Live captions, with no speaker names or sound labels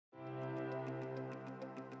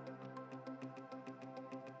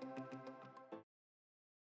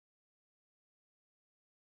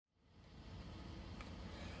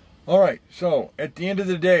All right, so at the end of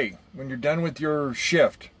the day, when you're done with your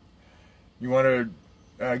shift, you want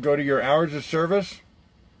to go to your hours of service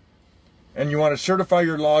and you want to certify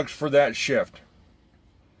your logs for that shift.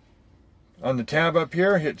 On the tab up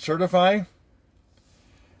here, hit certify,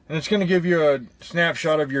 and it's going to give you a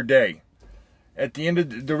snapshot of your day. At the end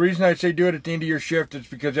of the reason I say do it at the end of your shift is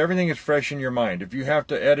because everything is fresh in your mind. If you have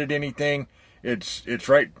to edit anything, it's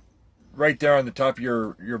right there on the top of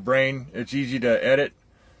your brain. It's easy to edit.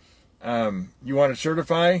 You want to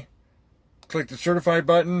certify, click the certify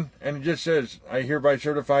button, and it just says, I hereby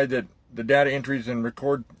certify that the data entries and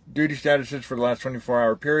record duty statuses for the last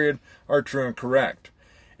 24-hour period are true and correct.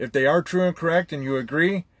 If they are true and correct and you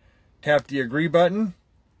agree, tap the agree button.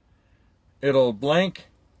 It'll blank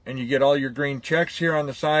and you get all your green checks here on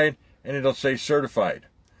the side and it'll say certified.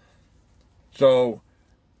 So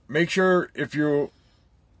make sure if you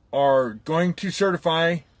are going to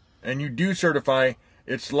certify and you do certify,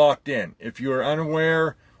 it's locked in. If you are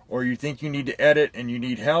unaware or you think you need to edit and you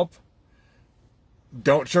need help,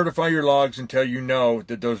 don't certify your logs until you know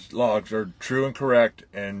that those logs are true and correct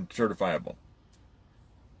and certifiable.